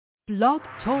Blog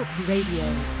Talk Radio.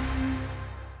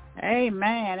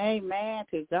 Amen, amen.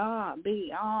 To God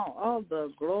be all of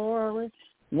the glory.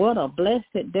 What a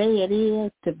blessed day it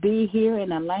is to be here in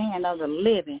the land of the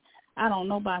living. I don't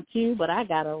know about you, but I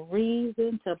got a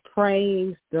reason to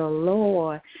praise the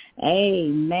Lord.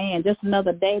 Amen. Just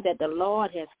another day that the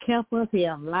Lord has kept us. He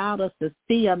allowed us to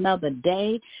see another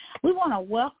day. We want to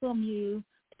welcome you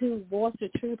to Voice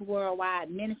of Truth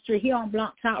Worldwide Ministry here on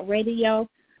Blog Talk Radio.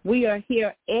 We are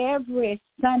here every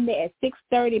Sunday at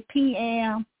 6:30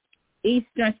 p.m.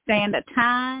 Eastern Standard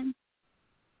Time.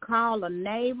 Call a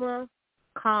neighbor,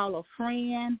 call a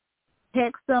friend,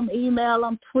 text them, email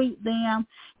them, tweet them,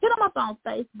 hit them up on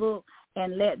Facebook,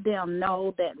 and let them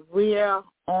know that we're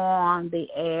on the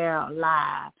air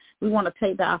live. We want to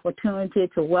take the opportunity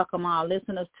to welcome our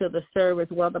listeners to the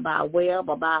service, whether by web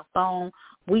or by phone.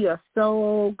 We are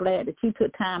so glad that you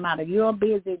took time out of your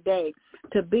busy day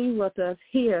to be with us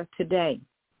here today.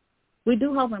 We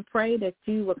do hope and pray that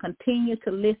you will continue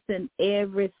to listen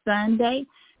every Sunday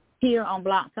here on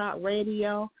Blog Talk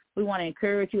Radio. We want to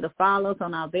encourage you to follow us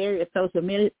on our various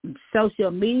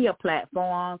social media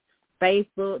platforms,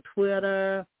 Facebook,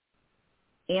 Twitter,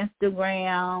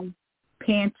 Instagram,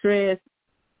 Pinterest,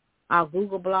 our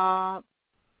Google blog.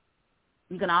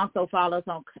 You can also follow us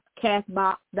on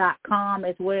castbox.com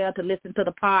as well to listen to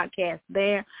the podcast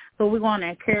there. So we want to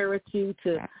encourage you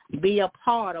to be a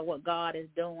part of what God is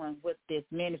doing with this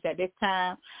ministry. At this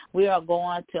time, we are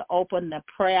going to open the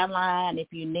prayer line.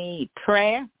 If you need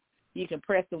prayer, you can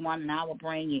press the one and I will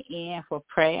bring you in for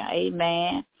prayer.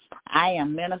 Amen. I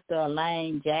am Minister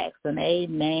Elaine Jackson.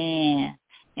 Amen.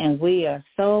 And we are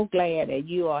so glad that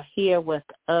you are here with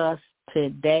us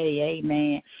today.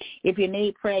 Amen. If you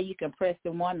need prayer, you can press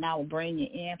the one and I will bring you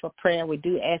in for prayer. We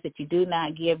do ask that you do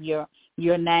not give your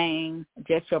name,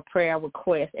 just your prayer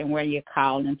request and where you're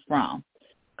calling from.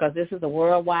 Because this is a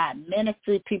worldwide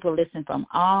ministry. People listen from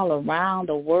all around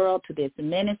the world to this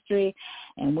ministry,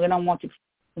 and we don't want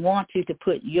you to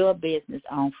put your business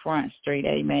on Front Street.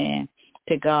 Amen.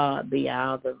 To God be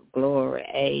all the glory.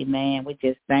 Amen. We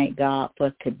just thank God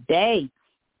for today.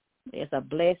 It's a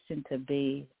blessing to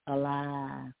be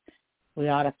alive. We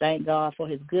ought to thank God for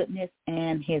his goodness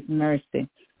and his mercy.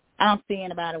 I don't see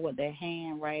anybody with their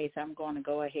hand raised. I'm going to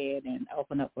go ahead and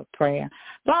open up with prayer.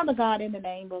 Father God, in the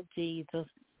name of Jesus,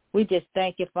 we just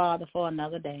thank you, Father, for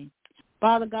another day.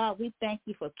 Father God, we thank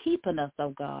you for keeping us,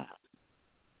 oh God.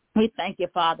 We thank you,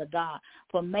 Father God,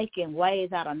 for making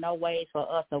ways out of no ways for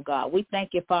us, oh God. We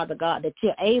thank you, Father God, that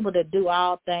you're able to do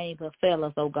all things for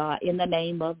fellas, oh God, in the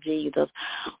name of Jesus.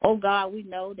 Oh God, we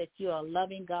know that you're a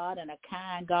loving God and a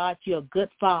kind God. You're a good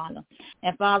Father.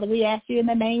 And Father, we ask you in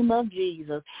the name of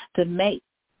Jesus to make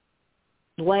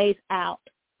ways out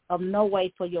of no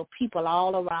way for your people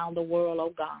all around the world,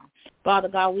 oh God. Father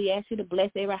God, we ask you to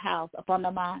bless every house up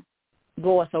under my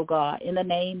voice, oh God, in the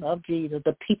name of Jesus,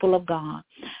 the people of God.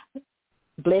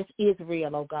 Bless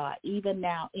Israel, oh God, even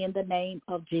now in the name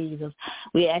of Jesus.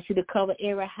 We ask you to cover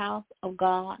every house of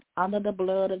God under the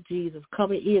blood of Jesus.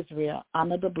 Cover Israel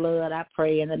under the blood, I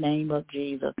pray, in the name of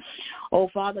Jesus. Oh,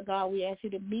 Father God, we ask you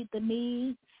to meet the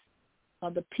needs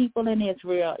of the people in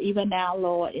Israel, even now,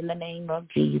 Lord, in the name of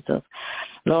Jesus.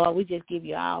 Lord, we just give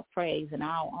you all praise and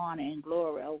all honor and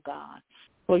glory, oh God,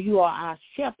 for you are our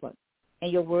shepherd.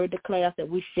 And your word declares that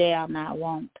we shall not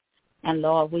want. And,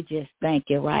 Lord, we just thank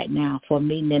you right now for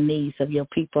meeting the needs of your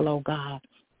people, oh God.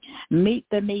 Meet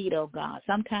the need, oh God.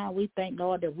 Sometimes we think,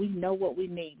 Lord, that we know what we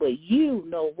need, but you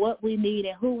know what we need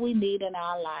and who we need in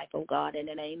our life, oh God, in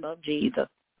the name of Jesus.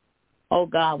 Oh,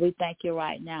 God, we thank you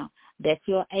right now that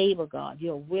you're able, God.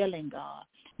 You're willing, God.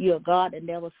 You're a God that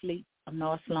never sleeps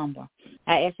nor slumber.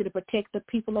 I ask you to protect the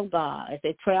people of God as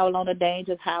they travel on the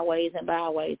dangerous highways and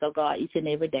byways, oh God, each and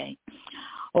every day.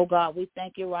 Oh God, we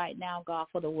thank you right now, God,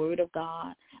 for the word of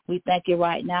God. We thank you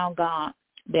right now, God,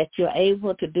 that you're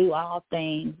able to do all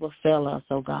things will fill us,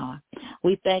 oh God.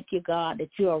 We thank you, God, that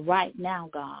you are right now,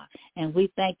 God. And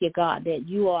we thank you, God, that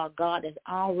you are a God that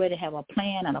already have a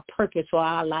plan and a purpose for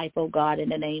our life, oh God, in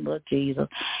the name of Jesus.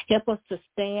 Help us to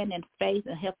stand in faith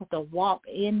and help us to walk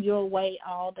in your way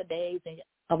all the days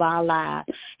of our lives.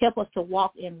 Help us to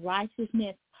walk in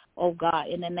righteousness, oh God,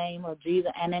 in the name of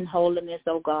Jesus, and in holiness,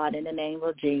 oh God, in the name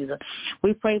of Jesus.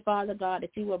 We pray, Father God,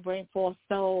 that you will bring forth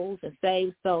souls and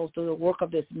save souls through the work of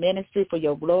this ministry for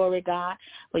your glory, God,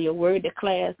 for your word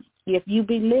declares, if you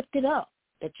be lifted up,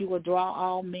 that you will draw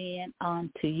all men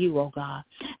unto you, oh God.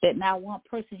 That not one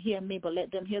person hear me, but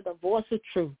let them hear the voice of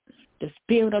truth the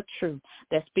spirit of truth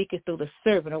that speaketh through the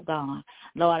servant of God.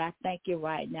 Lord, I thank you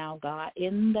right now, God,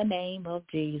 in the name of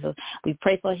Jesus. We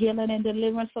pray for healing and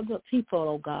deliverance for the people,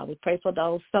 oh God. We pray for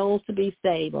those souls to be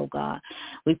saved, oh God.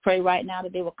 We pray right now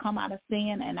that they will come out of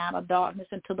sin and out of darkness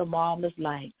into the marvelous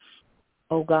light.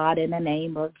 Oh, God, in the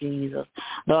name of Jesus.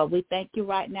 Lord, we thank you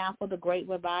right now for the great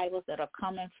revivals that are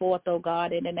coming forth, oh,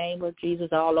 God, in the name of Jesus,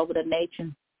 all over the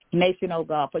nation, oh,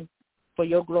 God, for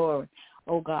your glory,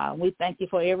 oh, God. We thank you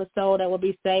for every soul that will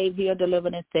be saved, healed,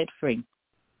 delivered, and set free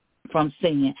from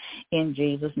sin in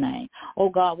Jesus' name. Oh,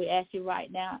 God, we ask you right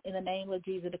now in the name of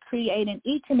Jesus to create in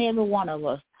each and every one of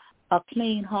us a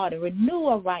clean heart and renew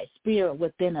a right spirit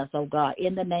within us, oh God,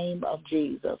 in the name of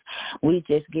Jesus. We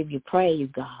just give you praise,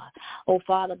 God. Oh,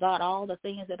 Father God, all the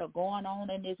things that are going on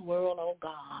in this world, oh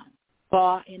God,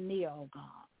 far and near, oh God,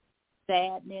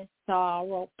 sadness,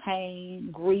 sorrow, pain,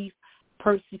 grief,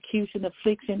 persecution,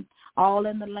 affliction, all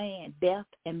in the land, death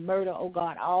and murder, oh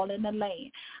God, all in the land.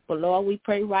 But Lord, we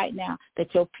pray right now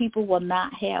that your people will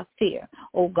not have fear,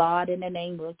 oh God, in the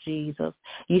name of Jesus.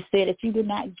 You said that you did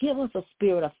not give us a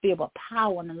spirit of fear, but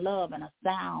power and love and a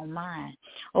sound mind.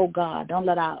 Oh God, don't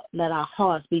let our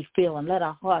hearts be filled, let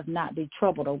our hearts not be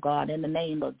troubled, oh God, in the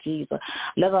name of Jesus.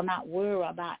 Let us not worry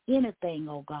about anything,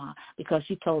 oh God, because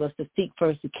you told us to seek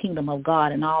first the kingdom of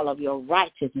God and all of your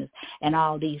righteousness, and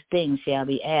all these things shall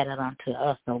be added unto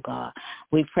us, oh God.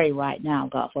 We pray right now,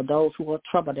 God, for those who are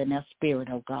troubled in their spirit,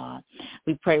 oh God.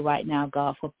 We pray right now,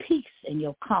 God, for peace and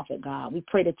your comfort, God. We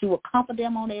pray that you will comfort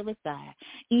them on every side.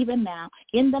 Even now,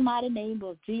 in the mighty name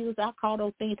of Jesus, I call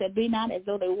those things that be not as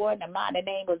though they were in the mighty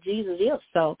name of Jesus, if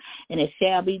so, and it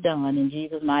shall be done in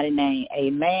Jesus' mighty name.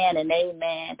 Amen and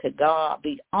amen. To God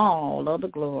be all of the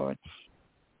glory.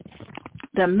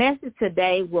 The message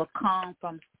today will come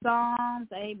from Psalms,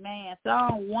 amen,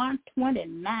 Psalm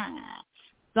 129.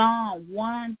 Psalm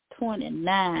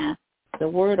 129, the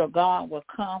word of God will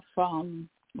come from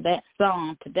that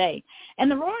psalm today.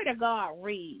 And the word of God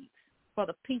reads for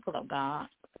the people of God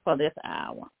for this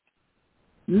hour.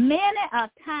 Many a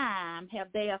time have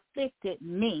they afflicted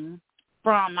me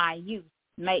from my youth,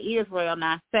 may Israel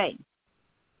not say.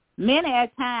 Many a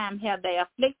time have they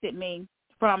afflicted me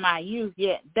from my youth,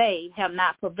 yet they have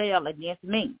not prevailed against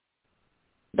me.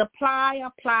 The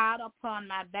plier plied upon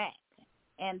my back,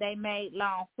 and they made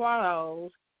long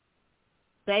furrows.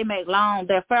 They make long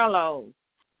their furrows.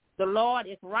 The Lord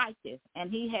is righteous, and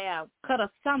he have cut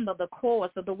asunder the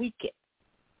cords of the wicked.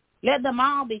 Let them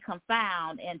all be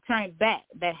confounded and turned back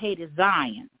that hated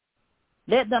Zion.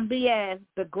 Let them be as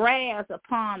the grass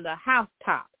upon the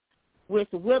housetop, which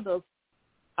withers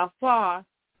afar,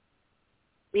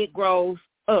 it grows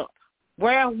up.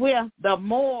 Wherewith the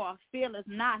mower filleth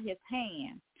not his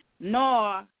hand,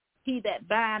 nor he that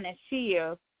bindeth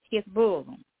shears his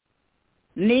bosom.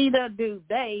 Neither do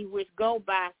they which go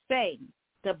by say,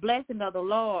 the blessing of the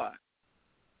Lord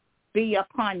be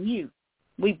upon you.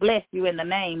 We bless you in the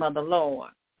name of the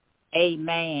Lord.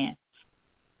 Amen.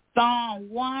 Psalm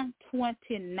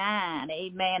 129,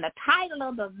 amen. The title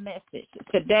of the message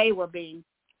today will be,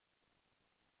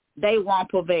 They Won't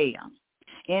Prevail.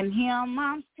 In him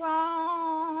I'm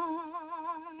strong,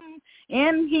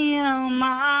 in him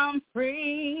I'm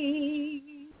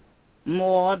free,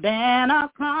 more than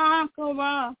a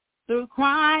conqueror, through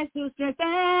Christ who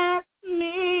strengthens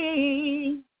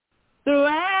me. Through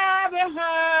every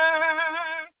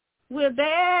hurt, with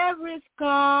every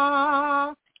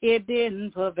scar, it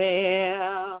didn't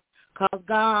prevail, 'cause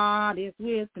God is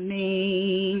with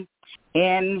me.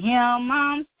 In him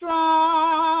I'm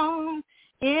strong,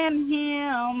 in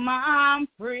him I'm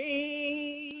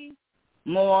free,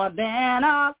 more than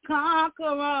a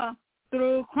conqueror,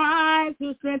 through Christ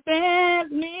who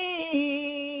strengthens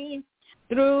me.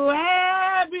 Through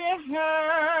every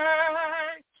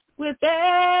hurt, with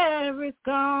every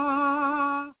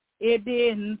scar, it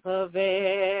didn't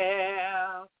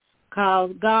prevail,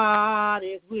 'cause God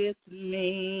is with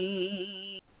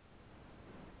me.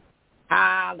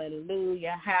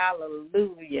 Hallelujah,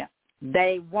 hallelujah.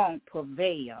 They won't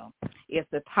prevail. It's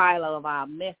the title of our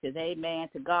message. Amen.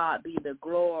 To God be the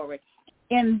glory.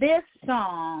 In this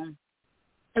song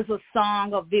is a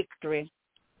song of victory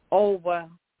over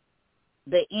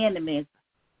the enemies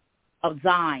of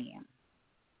Zion,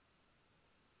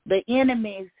 the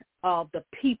enemies of the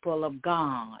people of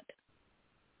God.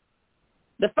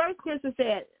 The first scripture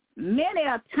said, many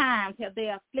a times have they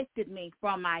afflicted me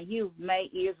from my youth, may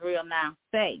Israel now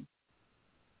say.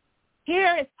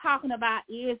 Here it's talking about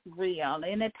Israel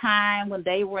in a time when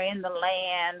they were in the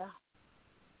land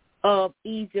of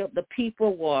Egypt. The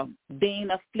people were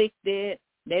being afflicted.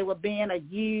 They were being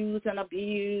used and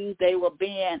abused. They were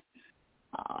being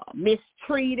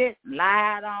mistreated,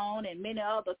 lied on, and many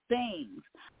other things.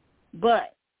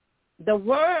 But the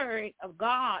word of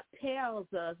God tells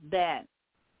us that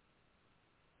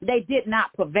they did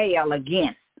not prevail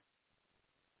against.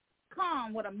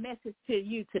 Come with a message to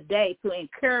you today to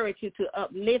encourage you, to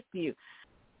uplift you,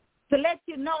 to let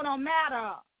you know no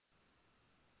matter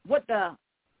what the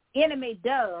enemy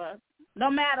does,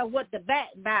 no matter what the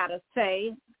backbiters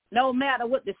say, no matter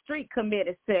what the street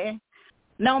committee say,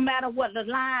 no matter what the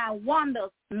lying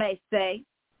wonders may say,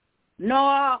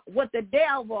 nor what the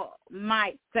devil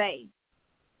might say,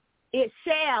 it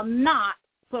shall not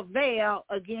prevail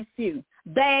against you.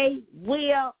 They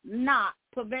will not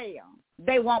prevail.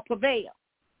 They won't prevail.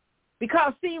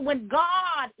 Because, see, when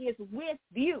God is with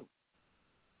you,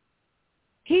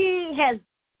 he has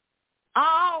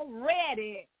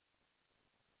already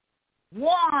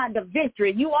won the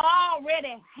victory. You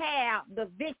already have the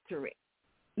victory.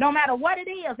 No matter what it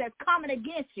is that's coming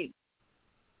against you,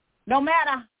 no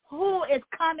matter who is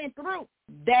coming through,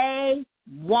 they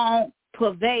won't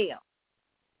prevail.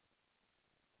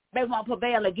 They won't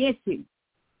prevail against you.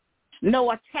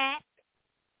 No attack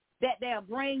that they'll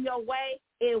bring your way,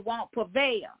 it won't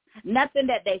prevail. Nothing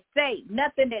that they say,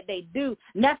 nothing that they do,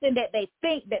 nothing that they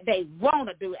think that they want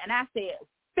to do. And I said,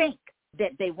 think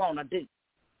that they want to do.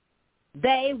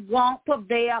 They won't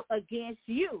prevail against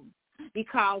you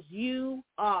because you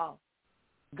are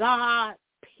God's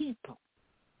people.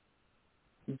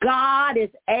 God is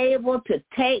able to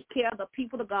take care of the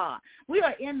people of God. We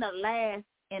are in the last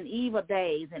and evil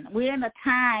days, and we're in a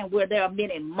time where there are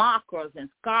many mockers and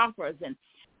scoffers and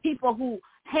people who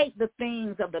hate the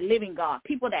things of the living God,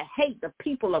 people that hate the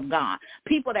people of God,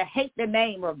 people that hate the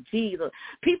name of Jesus,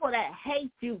 people that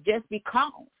hate you just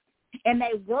because. And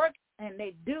they work and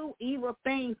they do evil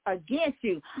things against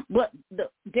you. But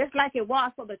just like it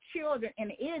was for the children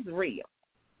in Israel,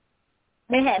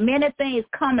 they had many things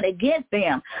coming against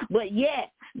them, but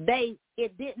yet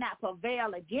it did not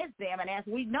prevail against them. And as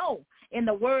we know in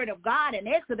the word of God in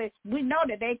Exodus, we know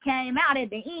that they came out at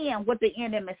the end with the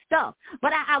enemy stuff.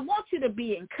 But I want you to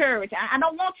be encouraged. I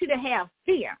don't want you to have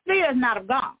fear. Fear is not of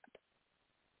God.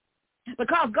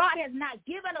 Because God has not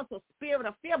given us a spirit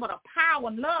of fear, but a power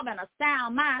and love and a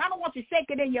sound mind. I don't want you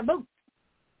shaking in your boots.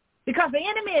 Because the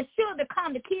enemy is sure to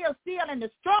come to kill, steal, and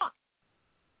destroy.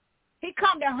 He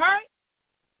come to hurt.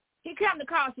 He come to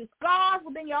cause you scars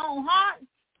within your own heart,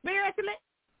 spiritually.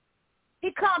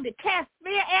 He come to cast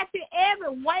fear at you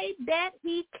every way that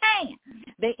he can.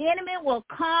 The enemy will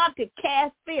come to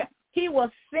cast fear. He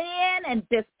will send and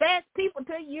dispatch people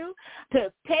to you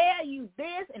to tell you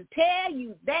this and tell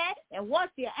you that and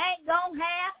what you ain't going to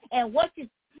have and what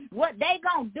they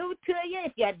going to do to you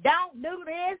if you don't do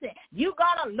this, and you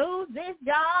going to lose this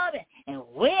job, and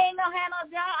we ain't going to have no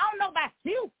job. I don't know about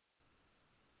you.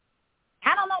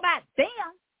 I don't know about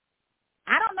them.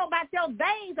 I don't know about your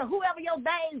days or whoever your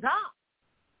days are.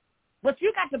 But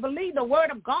you got to believe the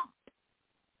word of God.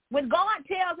 When God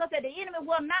tells us that the enemy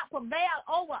will not prevail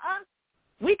over us,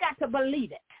 we got to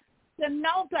believe it. To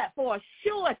know that for a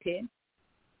surety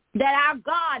that our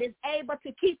God is able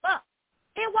to keep up.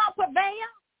 It won't prevail.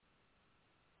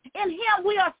 In him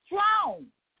we are strong.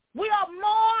 We are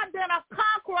more than a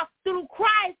conqueror through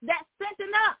Christ that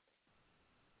strengthens us.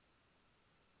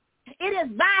 It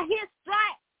is by his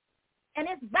strength, and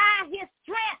it's by his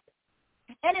strength,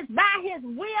 and it's by his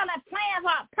will and plans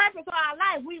or purpose for our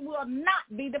life we will not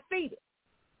be defeated.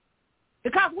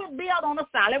 Because we're built on a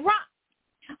solid rock.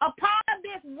 Upon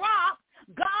this rock,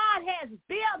 God has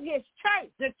built his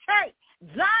church, the church,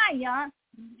 Zion,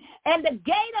 and the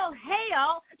gate of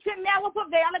hell should never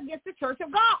prevail against the church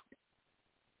of God.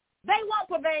 They won't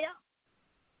prevail.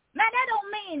 Now, that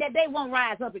don't mean that they won't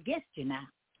rise up against you now.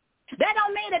 That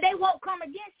don't mean that they won't come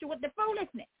against you with the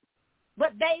foolishness.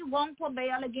 But they won't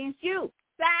prevail against you.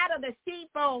 Side of the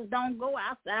sheepfold, don't go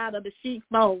outside of the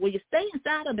sheepfold. Will you stay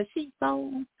inside of the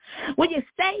sheepfold? Will you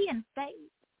stay in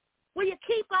faith? Will you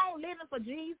keep on living for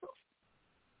Jesus?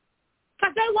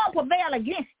 Because they won't prevail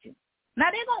against you. Now,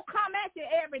 they're going to come at you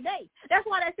every day. That's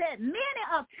why they said, many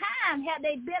a time have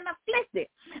they been afflicted.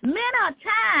 Many a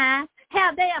time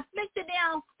have they afflicted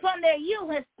them from their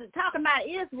youth. It's talking about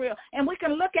Israel. And we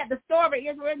can look at the story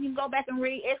of Israel. You can go back and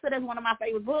read Exodus, one of my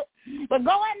favorite books. But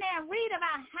go in there and read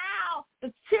about how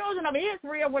the children of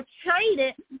Israel were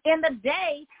treated in the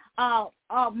day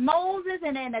of Moses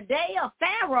and in the day of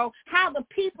Pharaoh, how the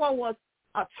people was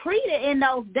treated in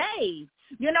those days.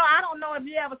 You know, I don't know if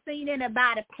you ever seen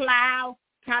anybody plow,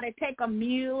 how they take a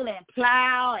mule and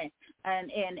plow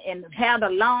and have the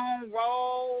long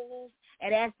rows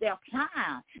and as their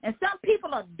plan. And some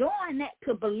people are doing that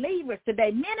to believers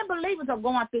today. Many believers are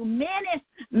going through many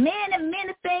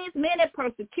things, many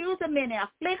persecutions, many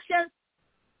afflictions.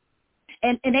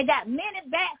 And they got many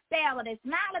backstabbers. They're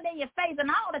smiling in your face,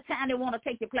 and all the time they want to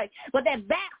take your place. But they're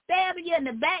backstabbing you in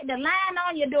the back, they're lying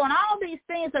on you, doing all these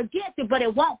things against you, but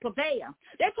it won't prevail.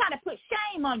 They're trying to put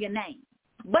shame on your name,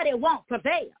 but it won't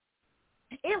prevail.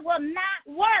 It will not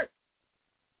work.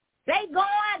 They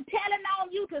going telling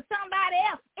on you to somebody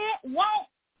else. It won't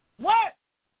work.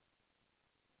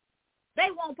 They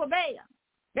won't prevail.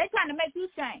 They're trying to make you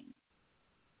shame.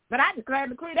 But I declare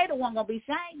and decree they the one going to be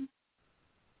shamed.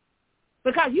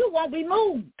 Because you won't be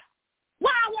moved.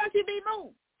 Why won't you be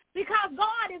moved? Because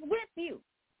God is with you.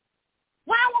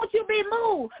 Why won't you be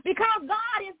moved? Because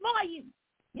God is for you.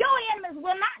 Your enemies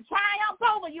will not triumph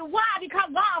over you. Why? Because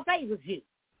God favors you.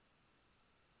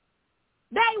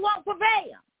 They won't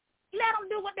prevail. Let them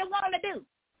do what they want them to do.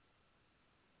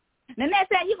 The next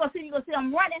thing you're going to see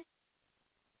them running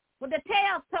with the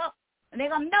tails tucked, and they're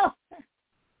going to know.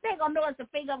 They're going to know it's the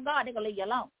finger of God. They're going to leave you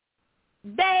alone.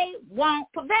 They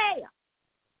won't prevail.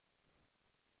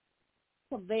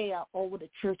 Prevail over the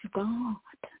church of God.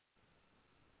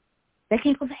 They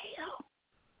can't prevail.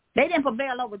 They didn't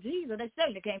prevail over Jesus. They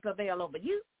certainly can't prevail over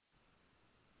you.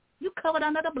 You covered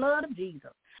under the blood of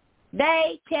Jesus.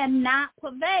 They cannot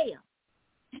prevail.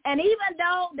 And even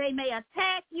though they may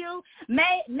attack you,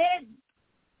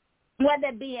 whether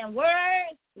it be in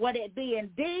words, whether it be in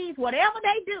deeds, whatever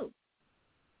they do,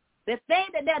 the thing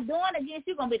that they're doing against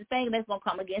you is going to be the thing that's going to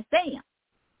come against them.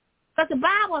 Because the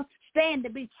Bible stands to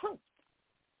be true.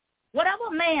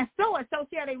 Whatever man soweth, so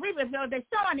shall they reap. If they're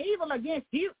sowing evil against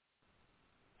you,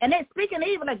 and they're speaking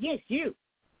evil against you,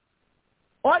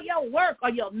 or your work, or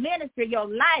your ministry, your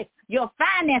life, your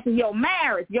finances, your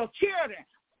marriage, your children,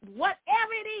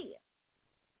 whatever it is,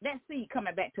 that seed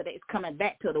coming back to it's coming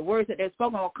back to the words that they're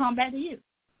spoken will come back to you.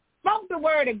 Spoke the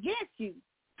word against you,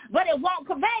 but it won't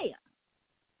prevail.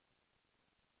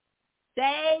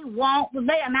 They won't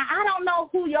prevail. Now, I don't know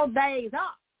who your days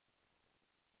are,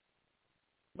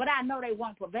 but I know they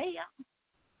won't prevail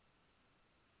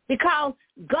because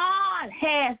God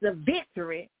has the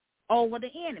victory over the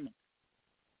enemy.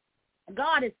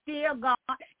 God is still God,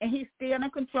 and he's still in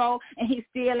control, and he's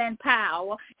still in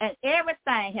power, and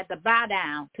everything has to bow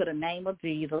down to the name of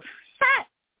Jesus.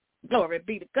 Glory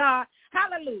be to God.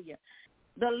 Hallelujah.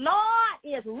 The Lord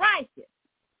is righteous.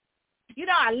 You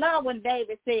know, I love when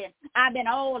David said, I've been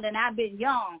old and I've been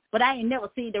young, but I ain't never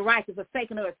seen the righteous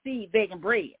forsaken or a seed begging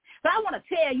bread. So I want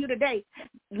to tell you today,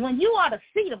 when you are the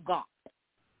seed of God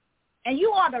and you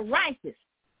are the righteous,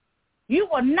 you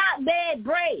will not beg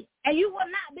bread and you will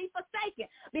not be forsaken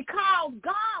because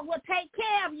God will take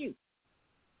care of you.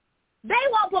 They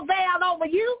won't prevail over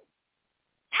you.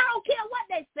 I don't care what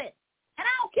they say, and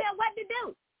I don't care what they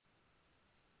do.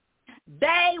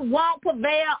 They won't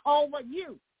prevail over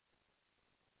you.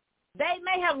 They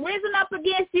may have risen up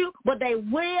against you, but they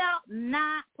will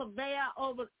not prevail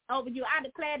over you. I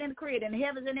declare it and decree it in the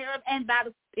heavens and the earth and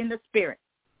in the spirit.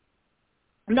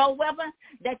 No weapon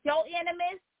that your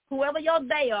enemies, whoever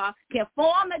they are, can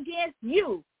form against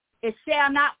you, it shall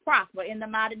not prosper in the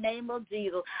mighty name of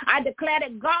Jesus. I declare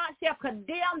that God shall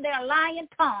condemn their lying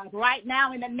tongues right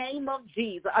now in the name of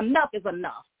Jesus. Enough is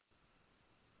enough.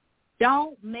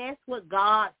 Don't mess with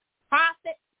God's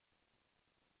prophets,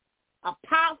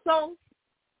 apostles,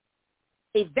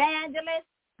 evangelists,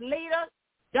 leaders.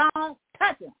 Don't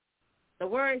touch them. The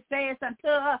word says unto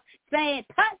us, saying,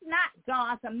 touch not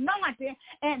God's anointing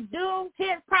and do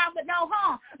his prophet no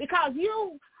harm, because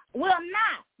you will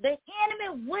not, the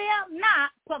enemy will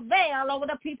not prevail over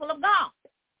the people of God.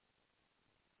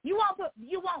 You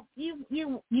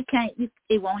can't,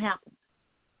 it won't happen.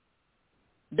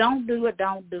 Don't do it,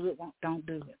 don't do it, don't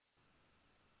do it.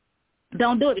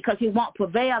 Don't do it because he won't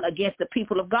prevail against the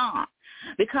people of God.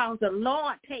 Because the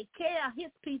Lord take care of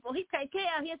his people. He take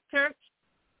care of his church.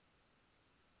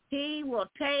 He will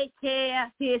take care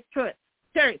of his church.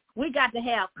 We got to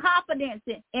have confidence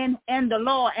in the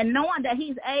Lord and knowing that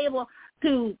he's able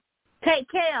to take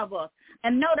care of us.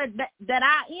 And know that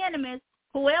our enemies,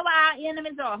 whoever our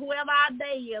enemies are, whoever our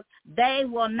day is, they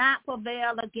will not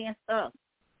prevail against us.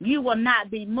 You will not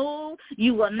be moved.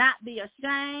 You will not be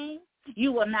ashamed.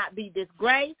 You will not be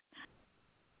disgraced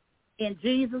in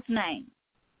Jesus' name.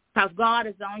 Because God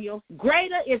is on your,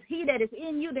 greater is he that is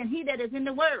in you than he that is in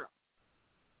the world.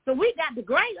 So we got the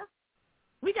greater.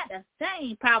 We got the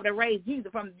same power to raise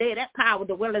Jesus from the dead. That power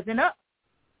dwells in us.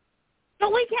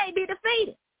 So we can't be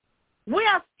defeated. We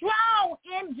are strong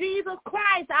in Jesus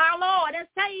Christ, our Lord and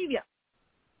Savior.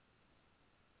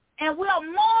 And we're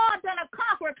more than a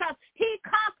conqueror because he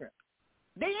conquered.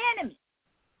 the enemy.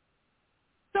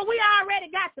 So we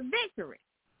already got the victory.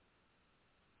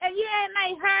 And yeah, it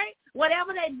may hurt,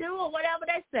 whatever they do or whatever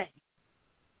they say.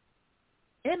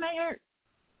 It may hurt.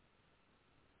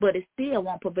 But it still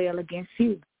won't prevail against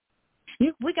you.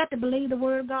 We got to believe the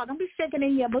word of God. Don't be shaking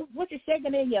in your boots. What you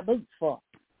shaking in your boots for?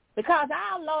 Because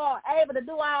our Lord able to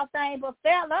do all things but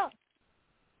fail us.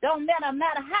 Don't matter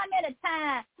how many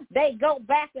times they go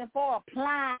back and forth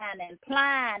plotting and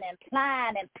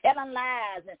telling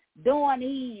lies and doing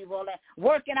evil and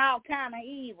working all kind of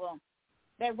evil.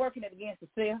 They're working it against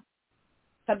themselves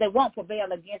because they won't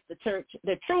prevail against the church.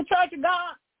 The true church of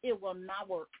God, it will not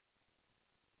work.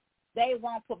 They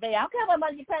won't prevail. I don't care how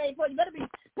much you pay for. You better be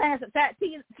paying some tax.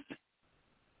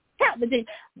 Help me.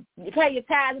 You pay your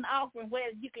tithes and offering where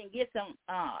you can get some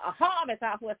a harvest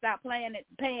off where stop paying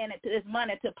this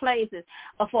money to places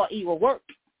for evil work.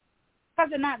 Because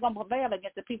they're not going to prevail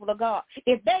against the people of God.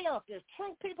 If they are the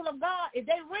true people of God, if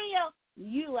they real,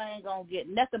 you ain't going to get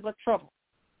nothing but trouble.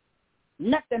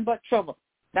 Nothing but trouble.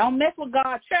 Don't mess with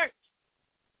God's church.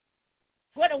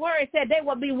 What the word said, they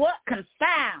will be what?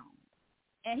 Confound.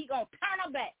 And he going to turn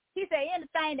them back. He said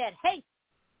anything that hates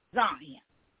Zion,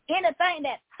 anything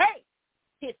that hurts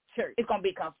his church, it's going to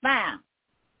be confound.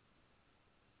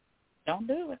 Don't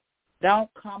do it. Don't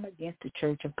come against the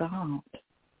church of God.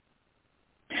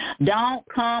 Don't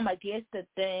come against the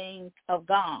things of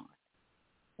God.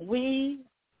 We,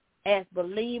 as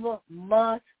believers,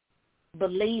 must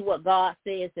believe what God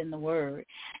says in the Word.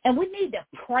 And we need to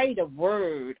pray the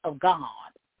Word of God.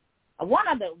 One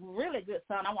of the really good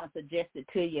songs, I want to suggest it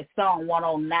to you, Song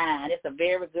 109. It's a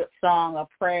very good song of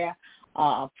prayer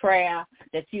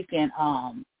that you can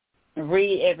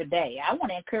read every day. I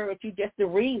want to encourage you just to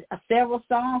read several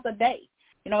songs a day.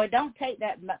 You know, it don't take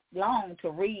that long to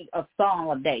read a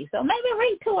song a day. So maybe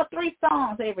read 2 or 3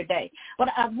 songs every day. But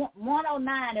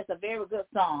 109 is a very good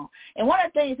song. And one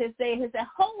of the things it says is that,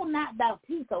 hold not thou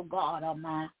peace, O God, of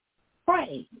my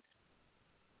praise.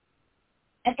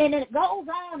 And it goes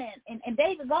on, and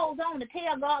David goes on to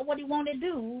tell God what he wanted to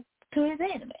do to his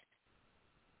enemies.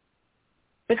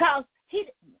 Because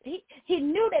he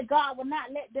knew that God would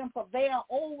not let them prevail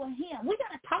over him. We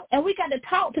got to talk, and we got to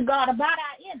talk to God about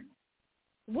our enemies.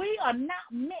 We are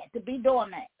not meant to be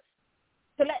doormats,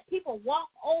 to let people walk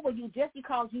over you just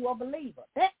because you are a believer.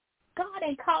 That God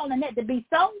ain't calling that to be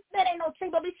so. That ain't no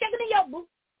truth. But be shaking in your boots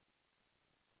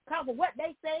because of what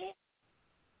they said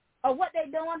or what they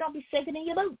doing. Don't be shaking in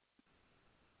your boots.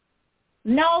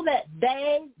 Know that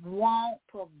they won't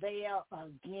prevail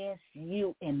against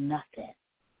you in nothing.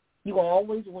 You're going to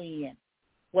always win.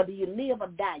 Whether you live or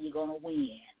die, you're going to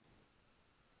win.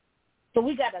 So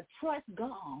we got to trust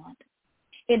God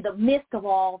in the midst of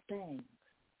all things.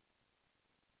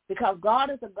 Because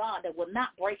God is a God that will not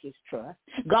break his trust.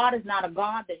 God is not a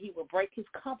God that he will break his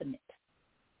covenant.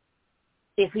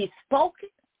 If he spoke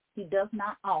it, he does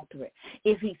not alter it.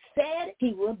 If he said it,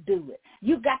 he will do it.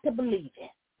 You got to believe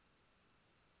it.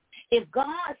 If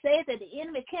God says that the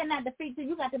enemy cannot defeat you,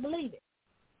 you got to believe it.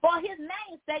 For his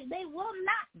name's sake, they will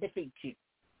not defeat you.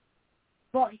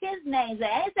 For his name's sake.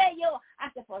 I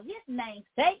said for his name's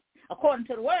sake, according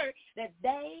to the word, that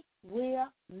they will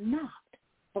not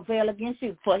prevail against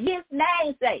you. For his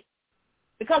name's sake.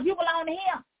 Because you belong to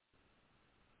him.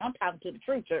 I'm talking to the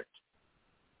true church.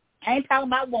 I ain't talking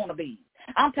about wannabes.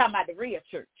 I'm talking about the real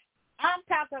church. I'm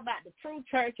talking about the true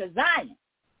church of Zion.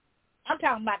 I'm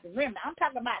talking about the remnant. I'm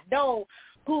talking about those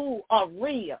who are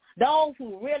real, those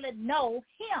who really know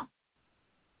him.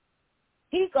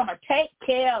 He's going to take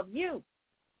care of you.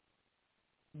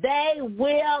 They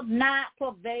will not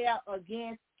prevail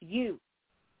against you.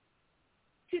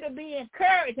 I want you to be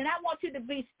encouraged, and I want you to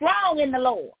be strong in the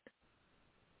Lord.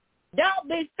 Don't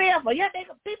be fearful. Yeah,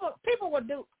 people will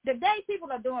do today.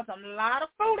 People are doing a lot of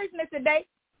foolishness today,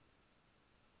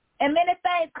 and many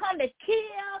things come to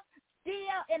kill,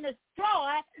 steal, and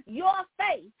destroy your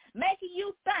faith, making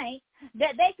you think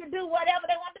that they can do whatever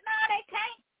they want to. No, they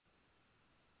can't.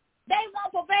 They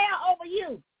won't prevail over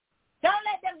you. Don't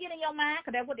let them get in your mind,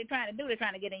 because that's what they're trying to do. They're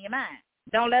trying to get in your mind.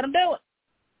 Don't let them do it.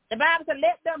 The Bible says,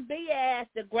 let them be as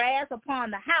the grass upon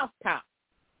the housetop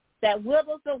that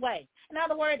withers away. In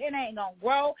other words, it ain't going to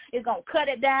grow. It's going to cut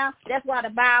it down. That's why the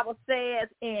Bible says,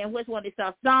 in which one it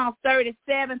says, Psalm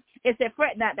 37, it said,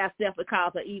 fret not thyself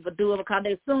because of evildoers, because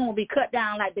they soon will be cut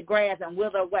down like the grass and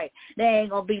wither away. There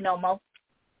ain't going to be no more.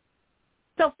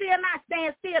 So fear not,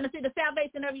 stand still and see the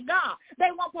salvation of your God. They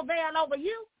won't prevail over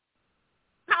you,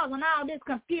 causing all this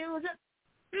confusion.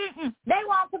 They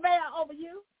won't prevail over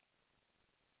you.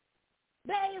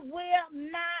 They they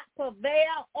will not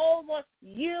prevail over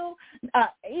you.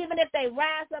 Even if they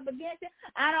rise up against you,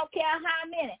 I don't care how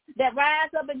many that rise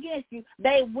up against you,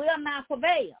 they will not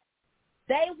prevail.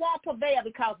 They won't prevail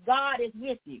because God is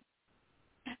with you.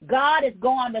 God is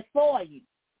going before you.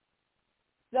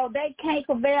 So they can't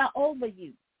prevail over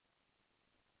you.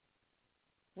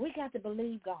 We got to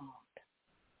believe God.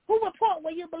 Who report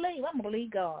will you believe? I'm going to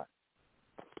believe God.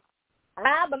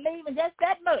 I believe in just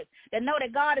that much, to know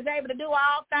that God is able to do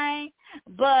all things,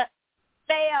 but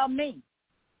fail me.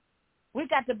 We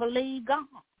got to believe God.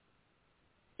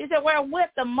 He said, wherewith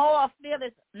the more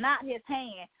filleth not his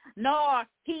hand, nor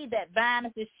he that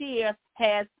bindeth his shears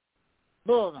has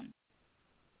bosom.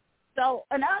 So,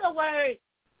 in other words,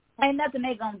 ain't nothing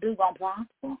they going to do going to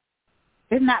prosper.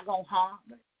 It's not going to harm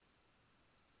them.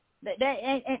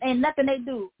 Ain't nothing they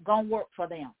do going to work for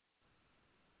them.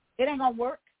 It ain't going to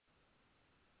work.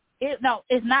 It's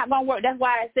not going to work. That's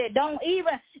why I said, don't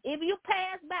even, if you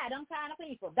pass by them kind of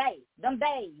people,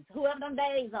 whoever them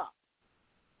days are.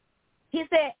 He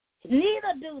said,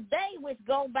 neither do they which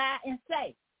go by and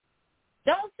say.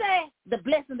 Don't say the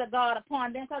blessings of God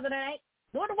upon them, because it ain't.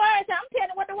 What the word says, I'm telling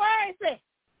you what the word says.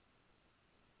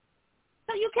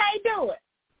 So you can't do it.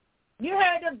 You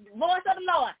heard the voice of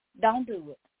the Lord. Don't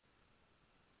do it.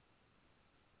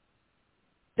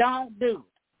 Don't do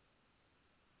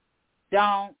it.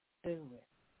 Don't do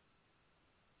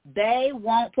it. They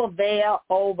won't prevail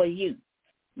over you.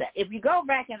 If you go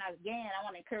back, and again, I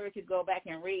want to encourage you to go back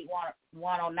and read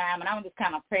 109, and I'm just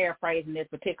kind of paraphrasing this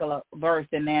particular verse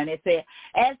in there, and it said,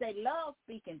 as they love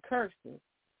speaking curses,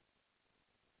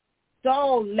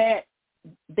 so let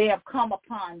them come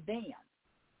upon them.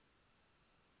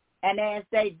 And as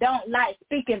they don't like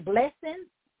speaking blessings,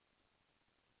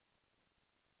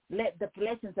 let the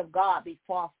blessings of God be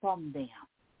far from them.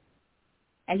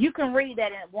 And you can read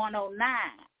that in 109.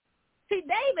 See,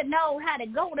 David knows how to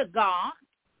go to God,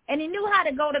 and he knew how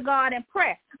to go to God in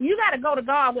prayer. You got to go to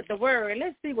God with the word.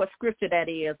 Let's see what scripture that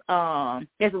is.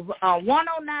 It's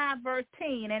 109 verse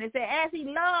 10, and it says, as he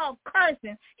loved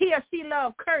cursing, he or she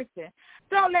loved cursing,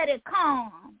 so let it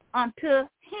come unto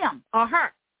him or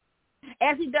her.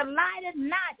 As he delighteth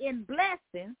not in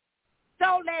blessing,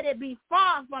 so let it be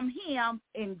far from him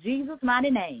in Jesus'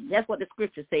 mighty name. That's what the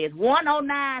scripture says,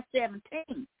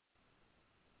 109:17.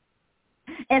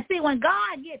 And see, when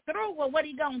God gets through with what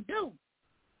he's going to do,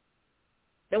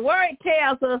 the word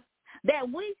tells us that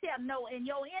we shall know, and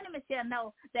your enemy shall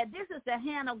know, that this is the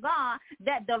hand of God,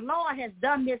 that the Lord has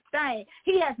done this thing.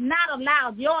 He has not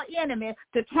allowed your enemy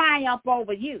to triumph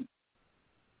over you.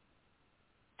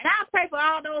 And I pray for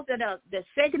all those that are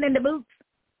shaking in the boots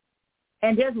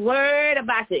and just worried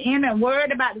about the enemy and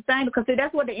worried about the thing, because see,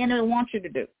 that's what the enemy wants you to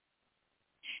do.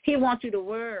 He wants you to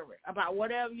worry about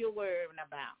whatever you're worrying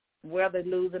about, whether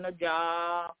losing a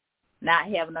job, not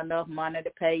having enough money to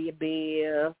pay your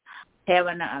bills,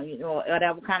 having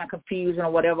whatever kind of confusion or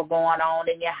whatever going on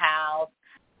in your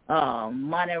house,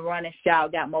 money running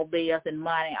short, got more bills than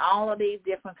money, all of these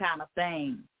different kind of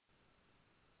things.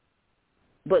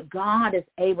 But God is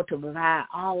able to provide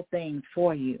all things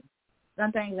for you.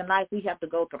 Some things in life we have to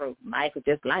go through. Life is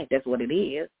just life. That's what it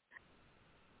is.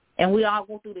 And we all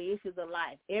go through the issues of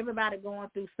life. Everybody going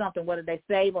through something, whether they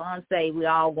saved or unsaved, we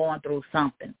all going through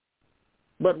something.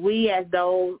 But we as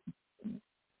those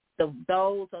are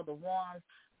the ones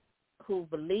who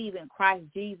believe in Christ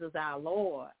Jesus our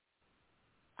Lord,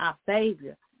 our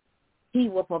Savior. He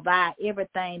will provide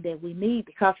everything that we need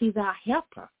because he's our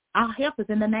helper. Our help is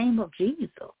in the name of Jesus.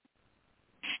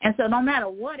 And so no matter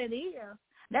what it is,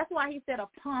 that's why he said,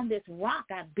 upon this rock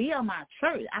I build my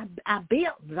church. I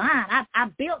built Zion. I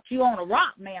built you on a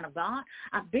rock, man of God.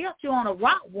 I built you on a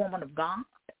rock, woman of God.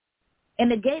 And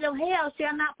the gate of hell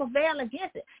shall not prevail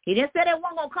against it. He didn't say it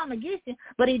wasn't going to come against you,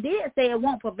 but he did say it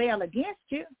won't prevail against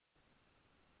you.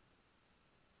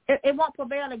 It won't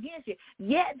prevail against you.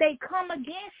 Yet they come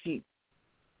against you.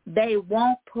 They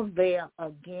won't prevail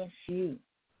against you.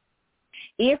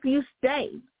 If you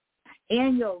stay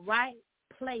in your right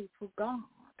place with God.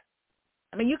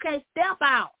 I mean, you can't step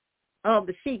out of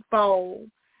the sheepfold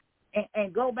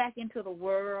and go back into the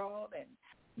world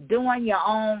and doing your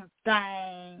own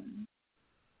thing,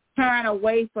 turn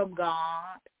away from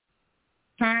God,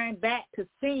 turn back to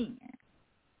sin.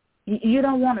 You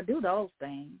don't want to do those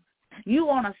things. You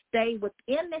want to stay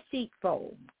within the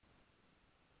sheepfold,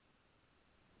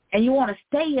 and you want to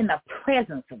stay in the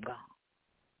presence of God.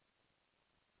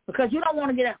 Because you don't want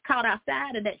to get caught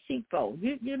outside of that sheepfold.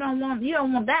 You don't want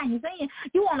that in your sin.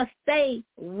 You want to stay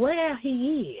where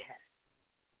he is.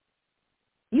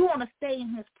 You want to stay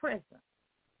in his presence.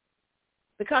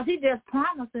 Because he just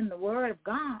promised in the word of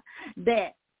God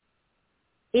that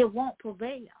it won't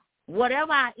prevail.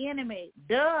 Whatever our enemy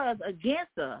does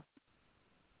against us,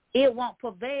 it won't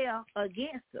prevail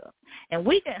against us. And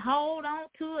we can hold on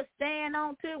to it, stand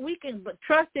on to it. We can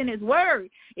trust in his word.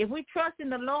 If we trust in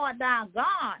the Lord our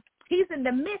God, he's in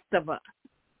the midst of us.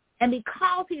 And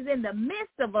because he's in the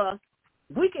midst of us,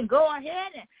 we can go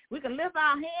ahead and we can lift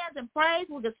our hands and praise.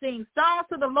 We can sing songs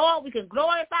to the Lord. We can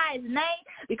glorify his name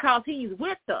because he's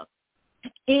with us.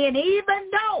 And even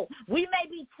though we may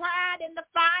be tried in the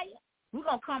fire, we're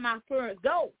going to come out first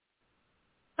gold.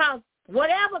 Because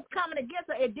whatever's coming against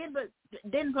us, it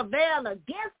didn't prevail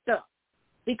against us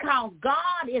because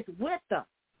God is with us.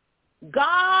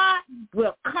 God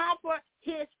will comfort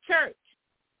his church.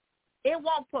 It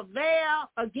won't prevail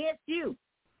against you.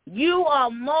 You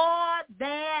are more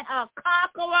than a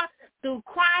conqueror through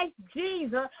Christ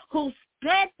Jesus who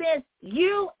strengthens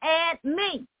you and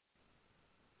me.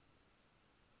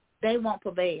 They won't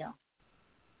prevail.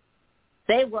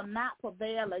 They will not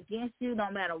prevail against you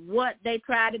no matter what they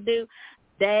try to do.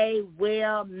 They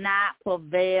will not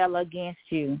prevail against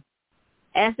you.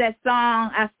 As that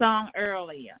song I sung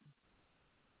earlier,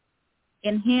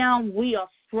 in him we are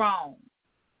strong.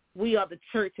 We are the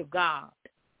church of God.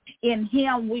 In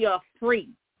him we are free.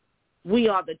 We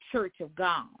are the church of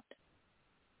God.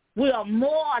 We are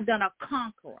more than a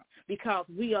conqueror because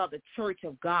we are the church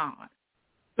of God.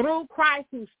 Through Christ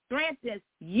who strengthens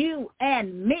you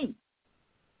and me,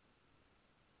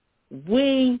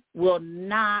 we will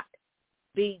not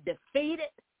be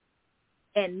defeated,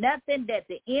 and nothing that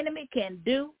the enemy can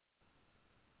do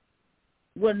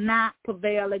will not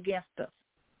prevail against us.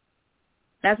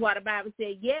 That's why the Bible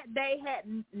said, yet they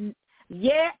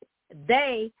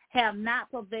have not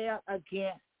prevailed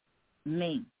against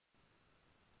me.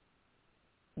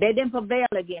 They didn't prevail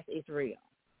against Israel.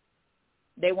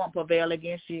 They won't prevail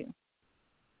against you.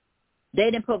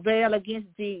 They didn't prevail against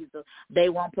Jesus. They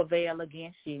won't prevail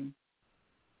against you.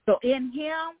 So in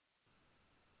him,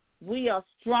 we are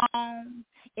strong.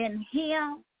 In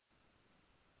him,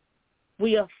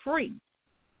 we are free.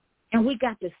 And we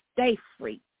got to stay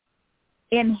free.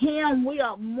 In him, we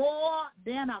are more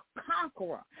than a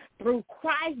conqueror through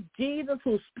Christ Jesus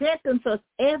who strengthens us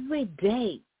every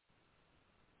day.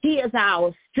 He is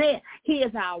our strength. He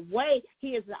is our way.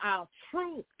 He is our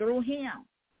truth through him.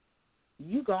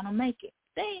 You're going to make it.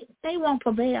 They won't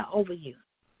prevail over you.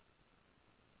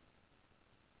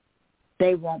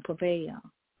 They won't prevail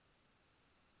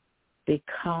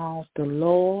because the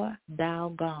Lord,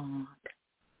 thou God,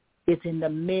 is in the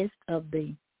midst of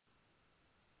thee.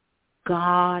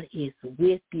 God is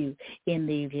with you in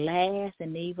these last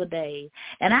and evil days.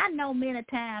 And I know many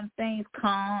times things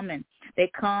come, and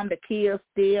they come to kill,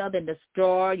 steal, and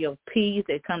destroy your peace.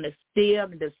 They come to steal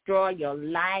and destroy your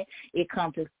life. It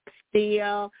comes to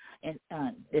steal and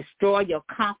destroy your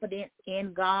confidence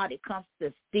in God. It comes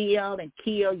to steal and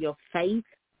kill your faith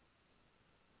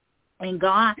in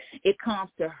God. It comes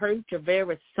to hurt your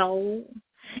very soul.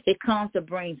 It comes to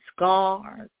bring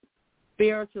scars,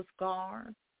 spiritual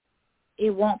scars. It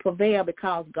won't prevail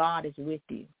because God is with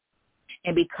you.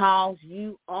 And because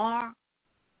you are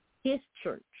his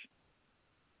church,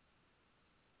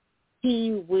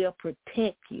 he will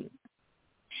protect you.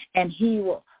 And he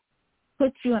will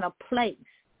put you in a place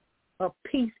of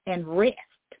peace and rest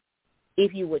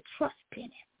if you would trust in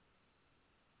it.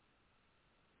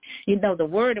 You know, the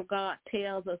word of God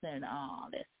tells us in,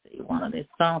 let's see, one of these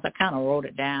songs, I kind of wrote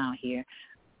it down here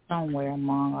somewhere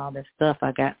among all this stuff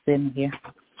I got sitting here.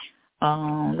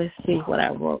 Let's see what I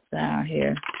wrote down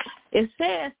here. It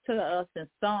says to us in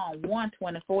Psalm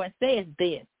 124, it says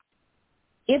this: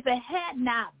 if it had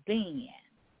not been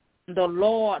the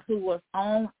Lord who was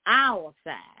on our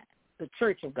side, the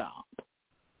church of God,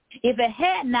 if it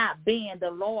had not been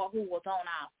the Lord who was on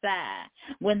our side,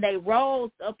 when they rose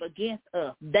up against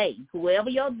us, they, whoever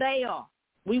your they are,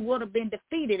 we would have been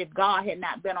defeated if God had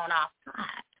not been on our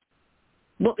side.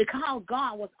 But because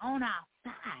God was on our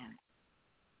side,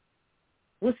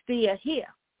 we're still here,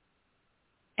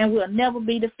 and we'll never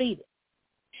be defeated.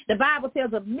 The Bible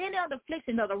tells of many of the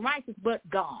afflictions of the righteous, but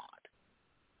God.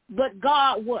 But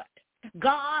God what?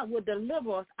 God will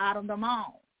deliver us out of them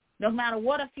all. No matter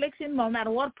what affliction, no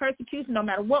matter what persecution, no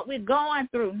matter what we're going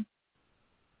through,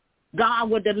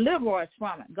 God will deliver us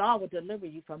from it. God will deliver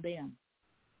you from them.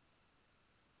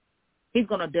 He's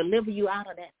going to deliver you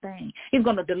out of that thing. He's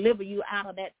going to deliver you out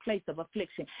of that place of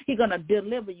affliction. He's going to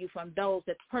deliver you from those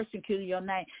that persecute your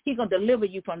name. He's going to deliver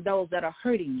you from those that are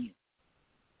hurting you.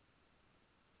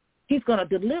 He's going to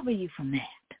deliver you from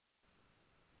that.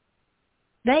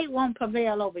 They won't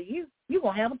prevail over you. You're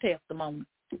going to have a testimony.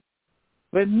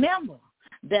 Remember,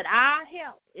 that our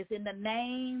help is in the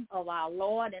name of our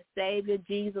Lord and Savior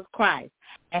Jesus Christ,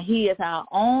 and he is our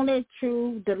only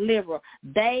true deliverer.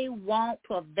 They won't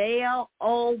prevail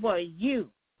over you.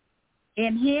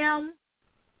 In him,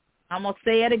 I'm going to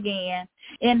say it again,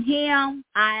 in him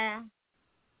I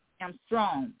am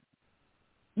strong.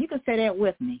 You can say that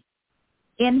with me.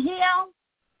 In him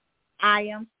I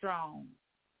am strong.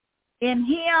 In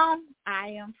him I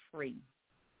am free.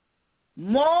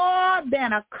 More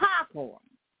than a conqueror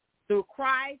through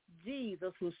Christ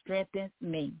Jesus who strengthens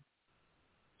me.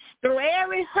 Through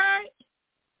every hurt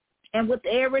and with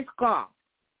every scar,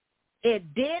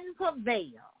 it didn't prevail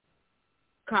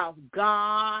because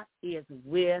God is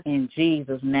with in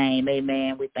Jesus' name.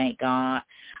 Amen. We thank God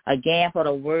again for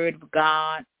the word of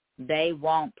God. They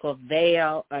won't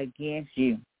prevail against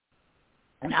you.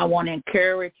 And I want to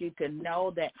encourage you to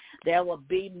know that there will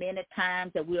be many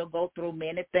times that we'll go through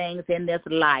many things in this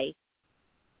life.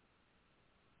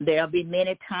 There will be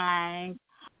many times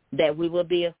that we will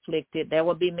be afflicted. There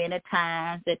will be many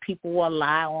times that people will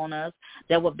lie on us.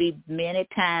 There will be many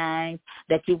times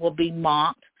that you will be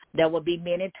mocked. There will be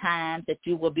many times that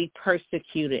you will be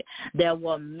persecuted. There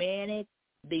will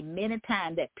be many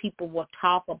times that people will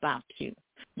talk about you.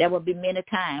 There will be many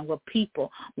times where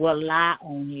people will lie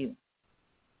on you.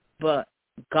 But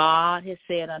God has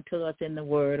said unto us in the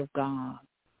word of God,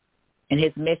 and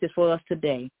his message for us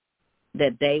today,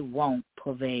 that they won't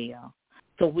prevail.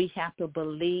 So we have to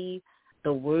believe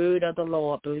the word of the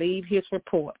Lord, believe his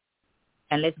report,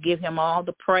 and let's give him all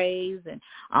the praise and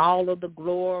all of the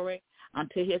glory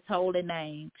unto his holy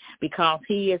name, because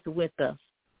he is with us,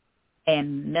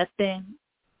 and nothing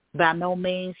by no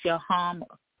means shall harm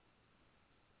us.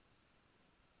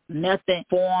 Nothing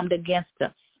formed against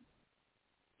us,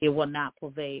 it will not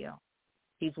prevail.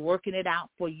 He's working it out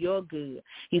for your good.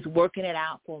 He's working it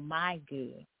out for my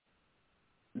good.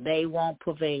 They won't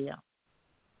prevail.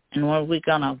 And we're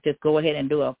going to just go ahead and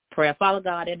do a prayer. Father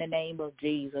God, in the name of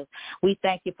Jesus, we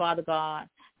thank you, Father God,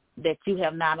 that you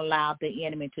have not allowed the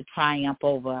enemy to triumph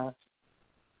over us.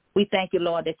 We thank you,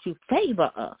 Lord, that you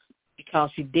favor us because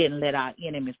you didn't let our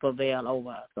enemies prevail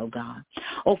over us, oh God.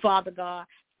 Oh, Father God,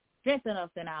 strengthen us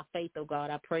in our faith, oh God.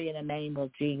 I pray in the name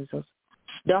of Jesus.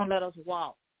 Don't let us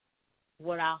walk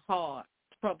with our heart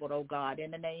troubled, oh God,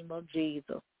 in the name of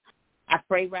Jesus. I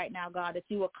pray right now, God, that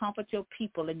you will comfort your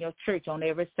people in your church on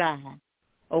every side,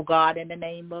 oh God, in the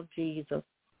name of Jesus.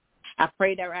 I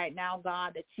pray that right now,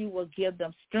 God, that you will give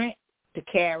them strength to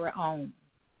carry on.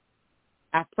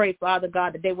 I pray, Father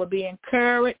God, that they will be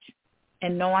encouraged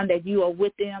in knowing that you are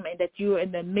with them and that you are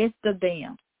in the midst of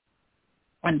them,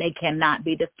 and they cannot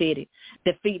be defeated,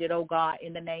 oh God,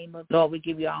 in the name of Lord. We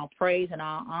give you all praise and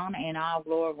all honor and all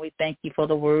glory. We thank you for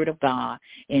the word of God.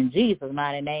 In Jesus'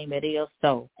 mighty name, it is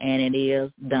so, and it is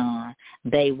done.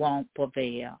 They won't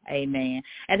prevail. Amen.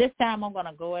 At this time, I'm going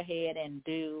to go ahead and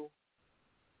do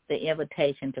the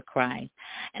invitation to Christ.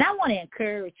 And I want to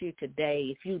encourage you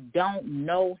today, if you don't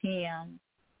know him,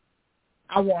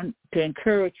 I want to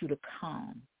encourage you to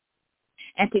come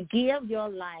and to give your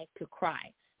life to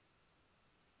Christ.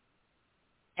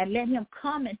 And let him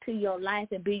come into your life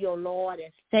and be your Lord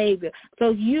and Savior so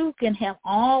you can have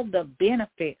all the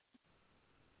benefits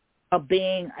of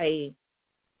being a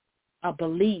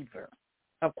believer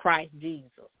of Christ Jesus.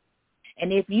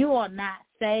 And if you are not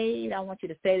saved, I want you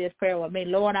to say this prayer with me.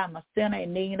 Lord, I'm a sinner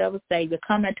in need of a Savior.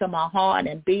 Come into my heart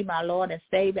and be my Lord and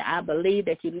Savior. I believe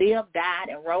that you lived, died,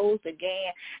 and rose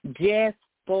again just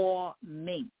for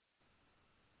me.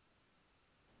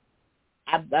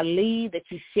 I believe that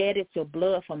you shedded your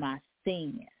blood for my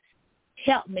sins.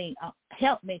 Help me,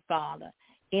 Father,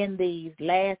 in these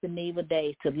last and evil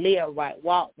days to live right,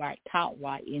 walk right, talk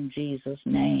right in Jesus'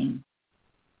 name.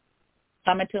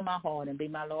 Come into my heart and be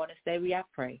my Lord and Savior, I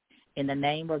pray. In the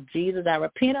name of Jesus, I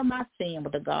repent of my sin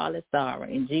with a godless sorrow.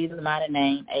 In Jesus' mighty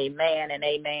name, amen and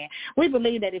amen. We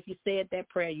believe that if you said that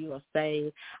prayer, you are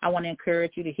saved. I want to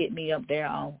encourage you to hit me up there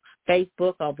on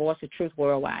Facebook or Voice of Truth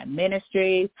Worldwide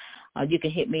Ministries. You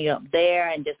can hit me up there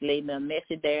and just leave me a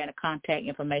message there and the contact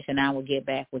information. I will get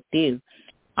back with you.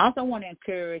 I also want to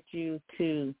encourage you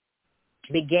to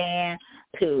begin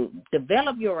to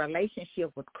develop your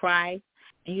relationship with Christ.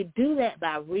 And you do that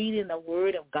by reading the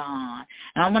Word of God.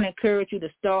 And I want to encourage you to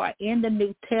start in the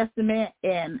New Testament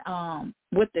and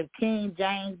with the King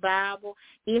James Bible.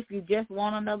 If you just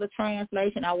want another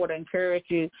translation, I would encourage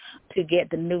you to get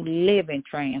the New Living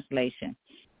Translation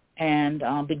and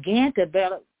begin to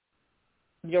develop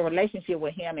your relationship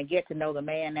with him and get to know the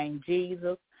man named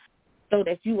Jesus so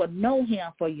that you will know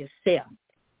him for yourself.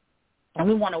 And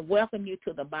we want to welcome you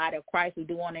to the body of Christ. We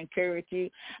do want to encourage you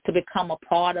to become a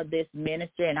part of this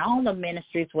ministry and all the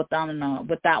ministries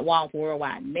Without Walls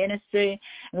Worldwide Ministry.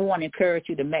 We want to encourage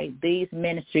you to make these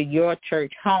ministries your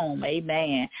church home.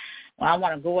 Amen. Well, I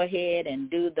want to go ahead and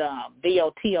do the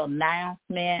VOT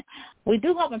announcement. We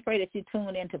do hope and pray that you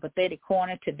tune in to Pathetic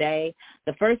Corner today.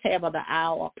 The first half of the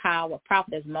hour of power,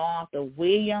 Prophetess Martha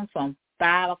Williams from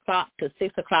 5 o'clock to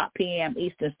 6 o'clock p.m.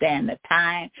 Eastern Standard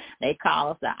Time. They call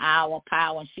us the Hour of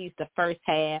Power, and she's the first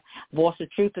half. Voice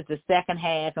of Truth is the second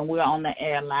half, and we're on the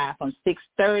air live from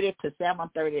 6:30 to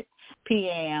 7:30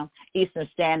 p.m. Eastern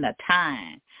Standard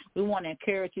Time. We want to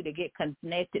encourage you to get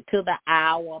connected to the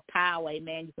Hour of Power.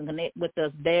 Amen. You can connect with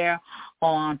us there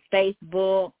on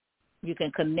Facebook. You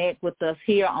can connect with us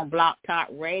here on Block Talk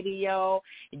Radio.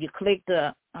 If you click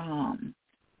the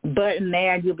button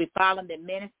there, you'll be following the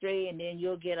ministry, and then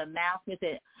you'll get announcements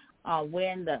that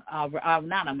when the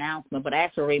not announcement, but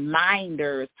actual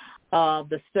reminders of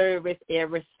the service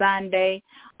every Sunday,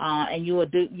 and you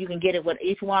can get it with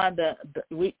each one of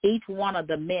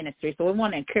the ministries. So we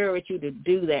want to encourage you to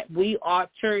do that. We are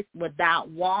Church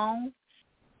Without Walls,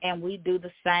 and we do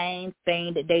the same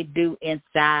thing that they do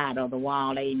inside of the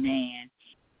wall. Amen.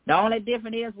 The only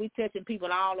difference is we touching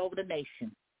people all over the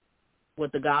nation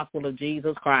with the gospel of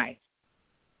Jesus Christ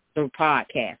through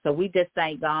podcast. So we just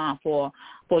thank God for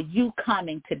you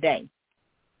coming today.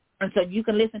 And so you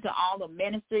can listen to all the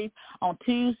ministries. On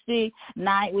Tuesday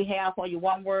night, we have for you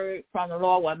One Word from the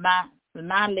Lord with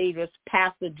my leaders,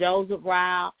 Pastor Joseph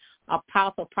Ryle,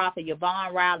 Apostle Prophet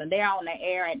Yvonne Ryle, and they're on the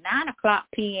air at 9 o'clock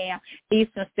p.m.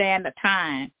 Eastern Standard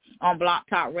Time on Block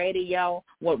Talk Radio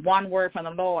with One Word from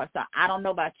the Lord. So I don't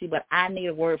know about you, but I need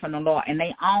a word from the Lord. And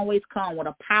they always come with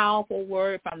a powerful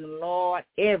word from the Lord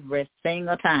every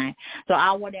single time. So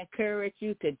I want to encourage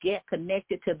you to get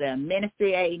connected to the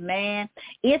ministry. Amen.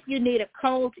 If you need a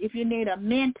coach, if you need a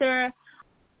mentor,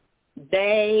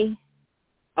 they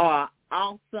are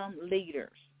awesome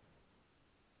leaders.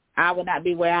 I would not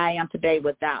be where I am today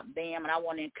without them. And I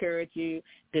want to encourage you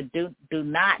to do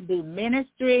not do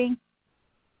ministry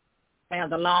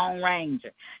as a Lone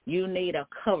Ranger. You need a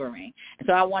covering.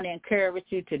 So I want to encourage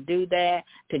you to do that,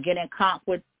 to get in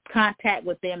contact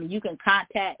with them. You can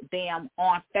contact them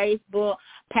on Facebook,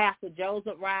 Pastor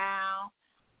Joseph Ryle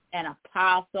and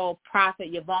Apostle Prophet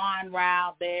Yvonne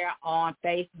Ryle there on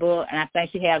Facebook, and I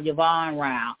think she has Yvonne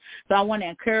Ryle. So I want to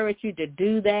encourage you to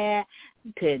do that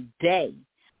today,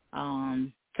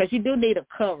 because you do need a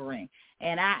covering.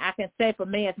 And I can say for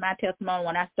me, it's my testimony,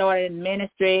 when I started in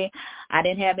ministry, I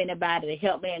didn't have anybody to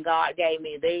help me, and God gave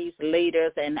me these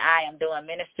leaders, and I am doing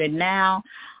ministry now,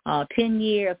 10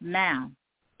 years now.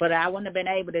 But I wouldn't have been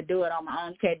able to do it on my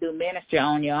own. You can't do ministry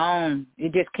on your own. You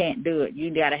just can't do it.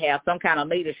 You got to have some kind of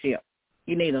leadership.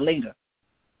 You need a leader.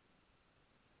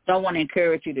 So I want to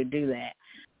encourage you to do that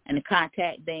and to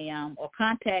contact them or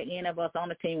contact any of us on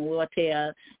the team. We'll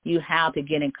tell you how to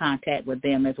get in contact with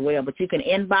them as well. But you can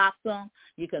inbox them.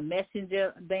 You can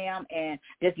messenger them and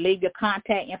just leave your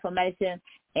contact information,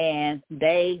 and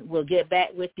they will get back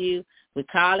with you. We're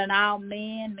calling all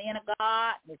men of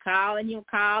God. We're calling you.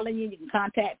 You can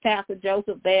contact Pastor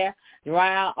Joseph there,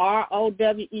 Rowell, Rowell,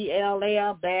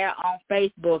 there on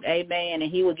Facebook, amen, and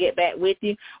he will get back with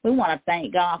you. We want to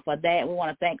thank God for that. We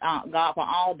want to thank God for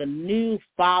all the new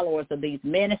followers of these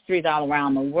ministries all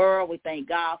around the world. We thank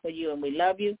God for you, and we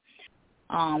love you.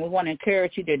 We want to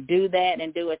encourage you to do that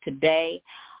and do it today.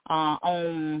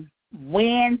 On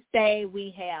Wednesday,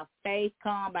 we have Faith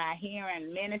Come by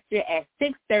Hearing Ministry at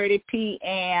 6:30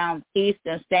 p.m.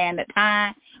 Eastern Standard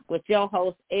Time with your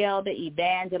host, Elder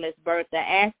Evangelist Bertha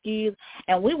Askew.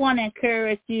 And we want to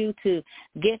encourage you to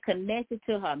get connected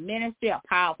to her ministry, a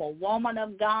powerful woman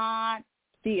of God.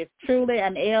 She is truly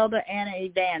an elder and an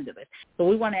evangelist. So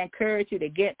we want to encourage you to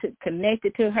get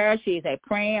connected to her. She is a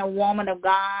praying woman of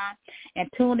God. And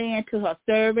tune in to her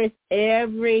service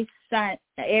every Wednesday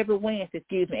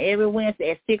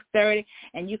at 6:30,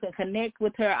 and you can connect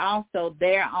with her also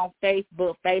there on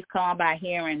Facebook, Faith Come by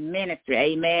Hearing Ministry,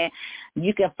 amen.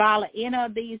 You can follow any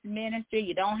of these ministries.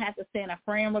 You don't have to send a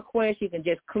friend request. You can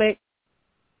just click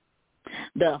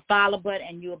the follow button,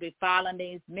 and you'll be following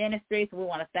these ministries. We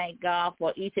want to thank God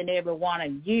for each and every one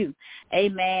of you,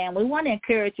 amen. We want to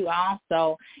encourage you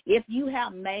also, if you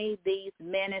have made these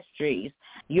ministries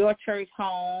your church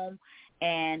home,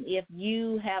 and if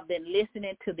you have been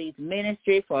listening to these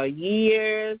ministries for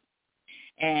years,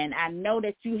 and I know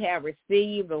that you have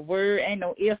received a word, ain't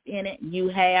no if in it, you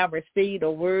have received a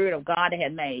word of God that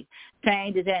has made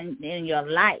changes in your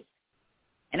life.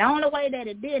 And the only way that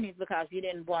it did is because you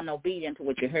didn't want obedience to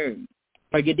what you heard,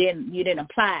 or you didn't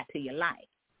apply it to your life.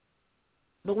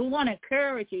 But we want to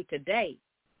encourage you today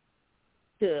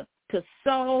to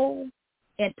sow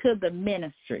into the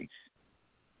ministries.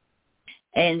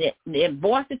 And the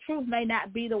Voice of Truth may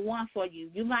not be the one for you.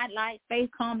 You might like Faith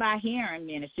Come by Hearing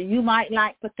ministry. You might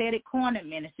like Pathetic Corner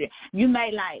ministry. You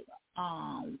may like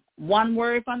One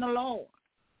Word from the Lord.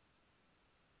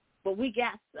 But we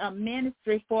got a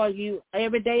ministry for you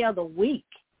every day of the week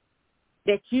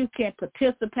that you can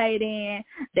participate in,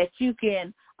 that you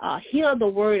can hear the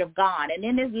word of God. And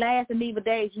in this last and evil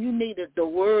days, you need the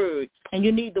word, and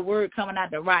you need the word coming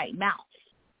out the right mouth.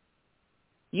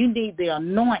 You need the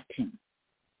anointing.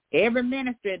 Every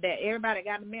ministry that everybody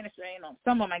got a ministry,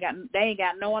 some of them they ain't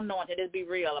got no anointing. Just be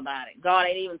real about it. God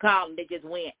ain't even called them. They just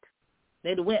went.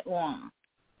 They went one.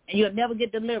 And you'll never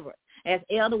get delivered. As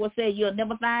Elder would say, you'll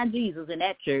never find Jesus in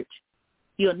that church.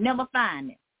 You'll never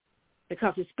find him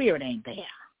because his spirit ain't there.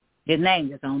 His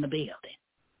name is on the building.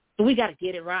 So we got to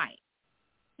get it right.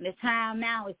 And the time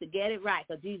now is to get it right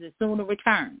because Jesus soon to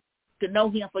return, to know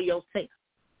him for yourself.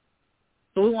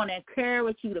 So we want to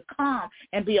encourage you to come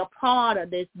and be a part of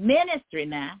this ministry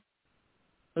now.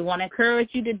 We want to encourage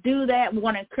you to do that. We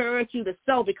want to encourage you to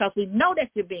sow because we know that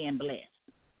you're being blessed.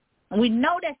 And we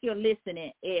know that you're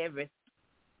listening every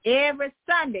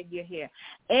Sunday you're here.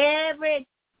 Every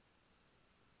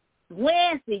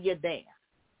Wednesday you're there.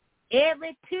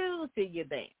 Every Tuesday you're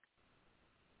there.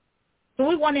 So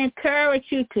we want to encourage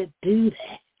you to do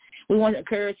that. We want to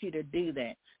encourage you to do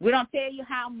that. We don't tell you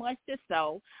how much to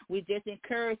sow. We just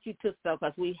encourage you to sow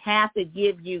because we have to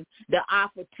give you the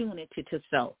opportunity to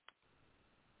sow.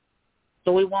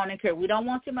 So we want to encourage. We don't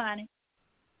want your money,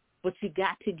 but you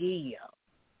got to give.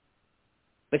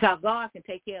 Because God can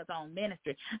take care of his own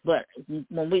ministry. But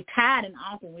when we tithe and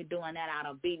offering, we're doing that out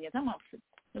of obedience.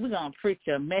 We're going to preach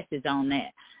a message on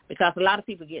that because a lot of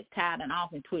people get tithe and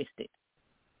offering twisted.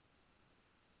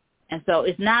 And so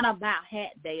it's not about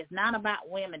Hat Day. It's not about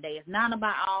Women's Day. It's not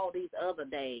about all these other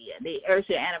days, the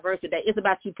Earthly Anniversary Day. It's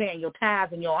about you paying your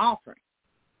tithes and your offering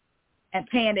and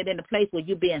paying it in the place where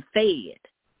you're being fed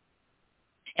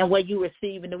and where you're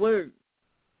receiving the word.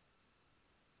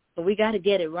 So we got to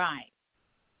get it right.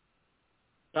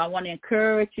 So I want to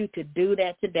encourage you to do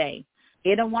that today.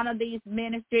 Either one of these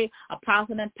ministry,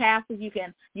 apostle and pastors, you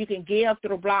can give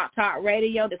through Blog Talk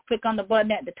Radio. Just click on the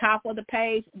button at the top of the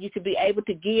page. You should be able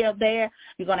to give there.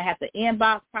 You're going to have to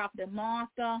inbox Prophet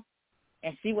Martha,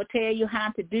 and she will tell you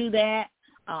how to do that.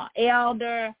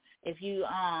 Elder, if you,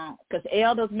 because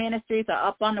Elder's ministries are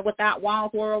up on the Without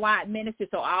Walls Worldwide Ministry,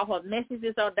 so all her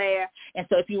messages are there. And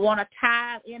so if you want to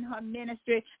tithe in her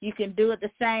ministry, you can do it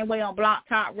the same way on Blog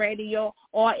Talk Radio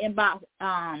or inbox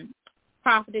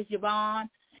Prophetess Yvonne,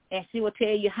 and she will tell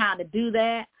you how to do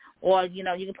that. Or, you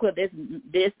can put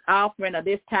this offering or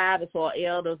this tithe for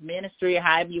Elder's ministry, or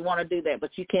however you want to do that,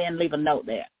 but you can leave a note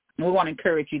there. And we want to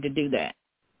encourage you to do that.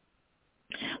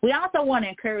 We also want to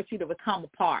encourage you to become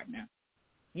a partner.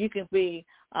 You can be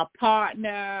a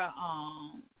partner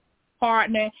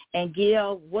and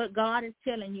give what God is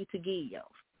telling you to give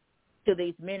to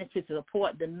these ministries to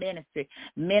support the ministry.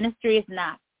 Ministry is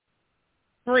not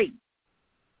free.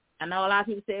 I know a lot of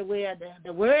people say, well,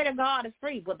 the word of God is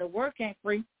free, but the work ain't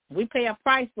free. We pay a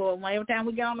price for it every time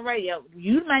we get on the radio.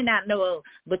 You may not know,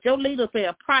 but your leaders pay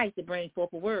a price to bring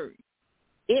forth a word.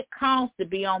 It costs to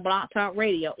be on Blog Talk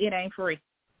Radio. It ain't free.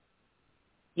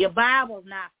 Your Bible's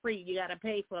not free. You got to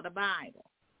pay for the Bible.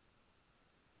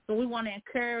 So we want to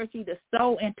encourage you to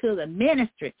sow into the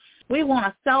ministry. We want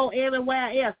to sow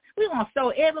everywhere else. We want to sow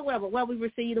everywhere but where we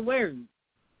receive the word.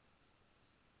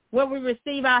 Where we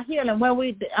receive our healing, where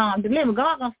we deliver.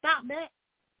 God going to stop that.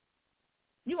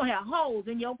 You're going to have holes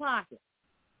in your pocket.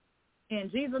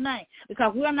 In Jesus' name.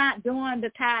 Because we're not doing the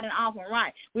tithe and offering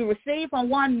right. We receive from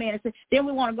one ministry, then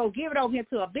we want to go give it over here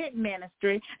to a big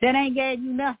ministry that ain't gave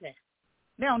you nothing.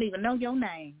 They don't even know your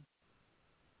name.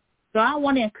 So I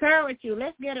want to encourage you,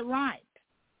 let's get it right.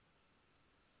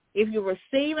 If you're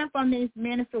receiving from this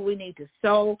ministry, we need to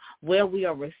sow where we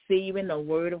are receiving the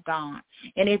word of God.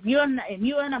 And if you're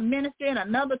in a ministry in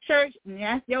another church, and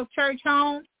that's your church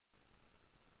home,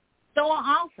 sow an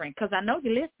offering, because I know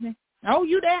you're listening. Oh,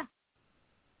 you there.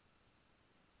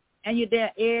 And you're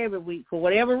there every week. For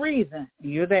whatever reason,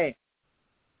 you're there.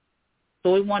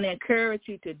 So we want to encourage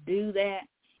you to do that.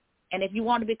 And if you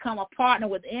want to become a partner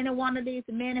with any one of these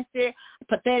ministries,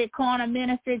 Pathetic Corner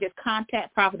Ministry, just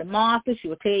contact Prophet Martha. She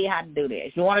will tell you how to do that.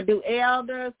 If you want to do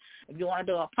elders, if you want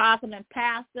to do apostle and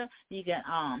pastor, you can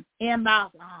inbox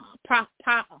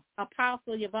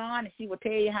Apostle Yvonne, and she will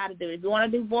tell you how to do it. If you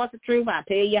want to do Voice of Truth, I'll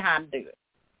tell you how to do it.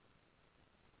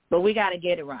 But we got to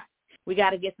get it right. We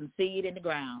got to get some seed in the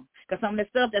ground. Because some of the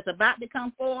stuff that's about to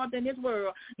come forth in this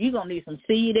world, you're going to need some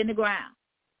seed in the ground.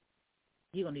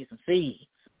 you're going to need some seeds.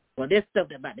 Well, this stuff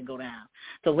that's about to go down.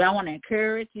 So I want to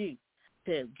encourage you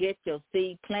to get your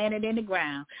seed planted in the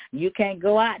ground. You can't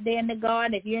go out there in the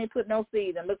garden if you ain't put no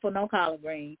seeds and look for no collard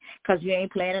greens because you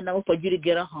ain't planting no for you to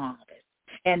get a harvest.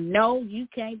 And no, you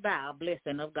can't buy a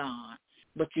blessing of God,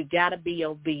 but you got to be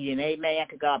obedient. Amen.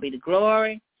 To God be the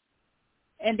glory.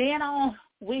 And then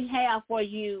we have for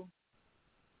you,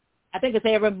 I think it's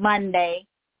every Monday,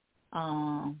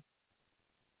 and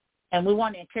we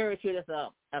want to encourage you. There's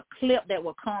a clip that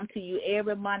will come to you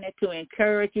every Monday to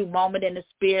encourage you, moment in the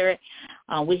spirit.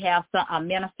 We have a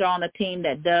minister on the team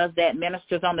that does that,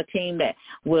 ministers on the team that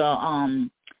will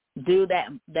do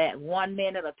that 1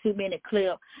 minute or 2 minute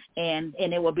clip, and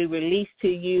it will be released to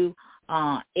you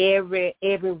every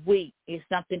week. It's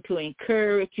something to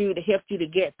encourage you, to help you to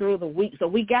get through the week. So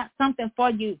we got something for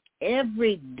you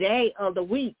every day of the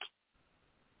week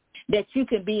that you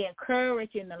can be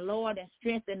encouraged in the Lord and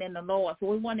strengthened in the Lord. So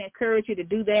we want to encourage you to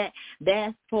do that.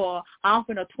 That's for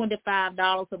offering of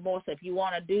 $25 or more. So if you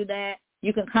want to do that,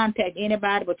 you can contact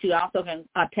anybody, but you also can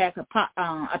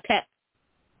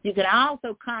you can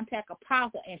also contact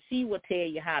Apostle, and she will tell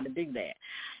you how to do that.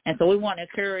 And so we want to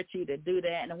encourage you to do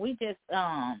that. And we just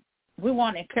we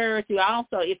want to encourage you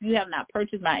also, if you have not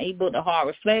purchased my ebook, The Hard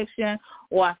Reflection,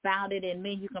 or I Found It in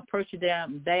Me, you can purchase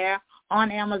them there on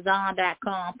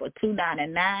Amazon.com for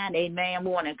 $2.99. Amen.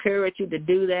 We want to encourage you to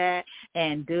do that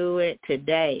and do it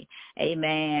today.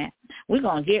 Amen. We're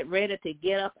going to get ready to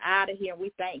get up out of here.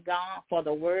 We thank God for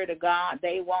the word of God.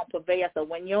 They won't prevail. So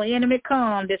when your enemy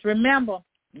comes, just remember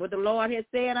what the Lord has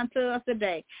said unto us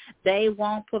today. They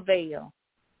won't prevail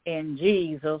in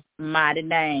Jesus' mighty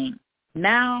name.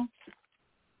 Now,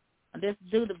 let's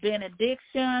do the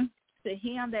benediction. To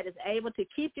him that is able to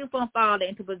keep you from falling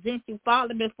and to present you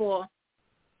faultless before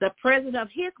the presence of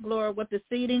his glory with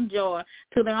exceeding joy.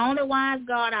 To the only wise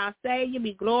God, our Savior,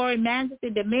 be glory, majesty,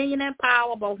 dominion, and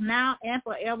power, both now and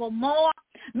forevermore.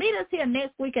 Meet us here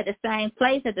next week at the same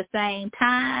place at the same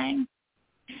time,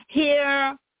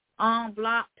 here on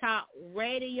Block Talk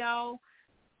Radio.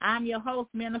 I'm your host,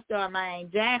 Minister Elaine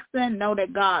Jackson. Know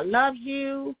that God loves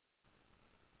you,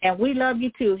 and we love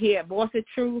you too here at Voice of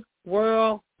Truth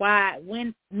Worldwide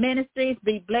Ministries.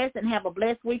 Be blessed and have a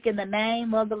blessed week in the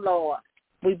name of the Lord.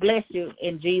 We bless you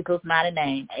in Jesus' mighty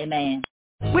name. Amen.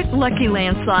 With Lucky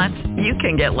Land Slots, you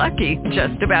can get lucky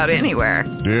just about anywhere.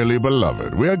 Dearly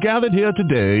beloved, we are gathered here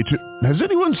today to... Has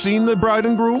anyone seen the bride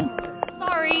and groom?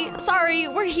 Sorry,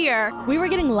 we're here. We were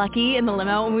getting lucky in the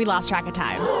limo and we lost track of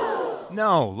time.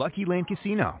 No, Lucky Land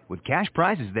Casino, with cash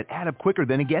prizes that add up quicker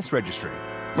than a guest registry.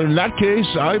 In that case,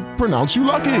 I pronounce you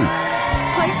lucky.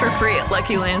 Play for free at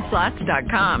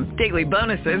LuckyLandSlots.com. Daily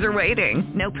bonuses are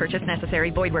waiting. No purchase necessary.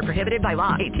 Void where prohibited by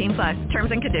law. 18+.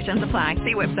 Terms and conditions apply.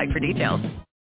 See website for details.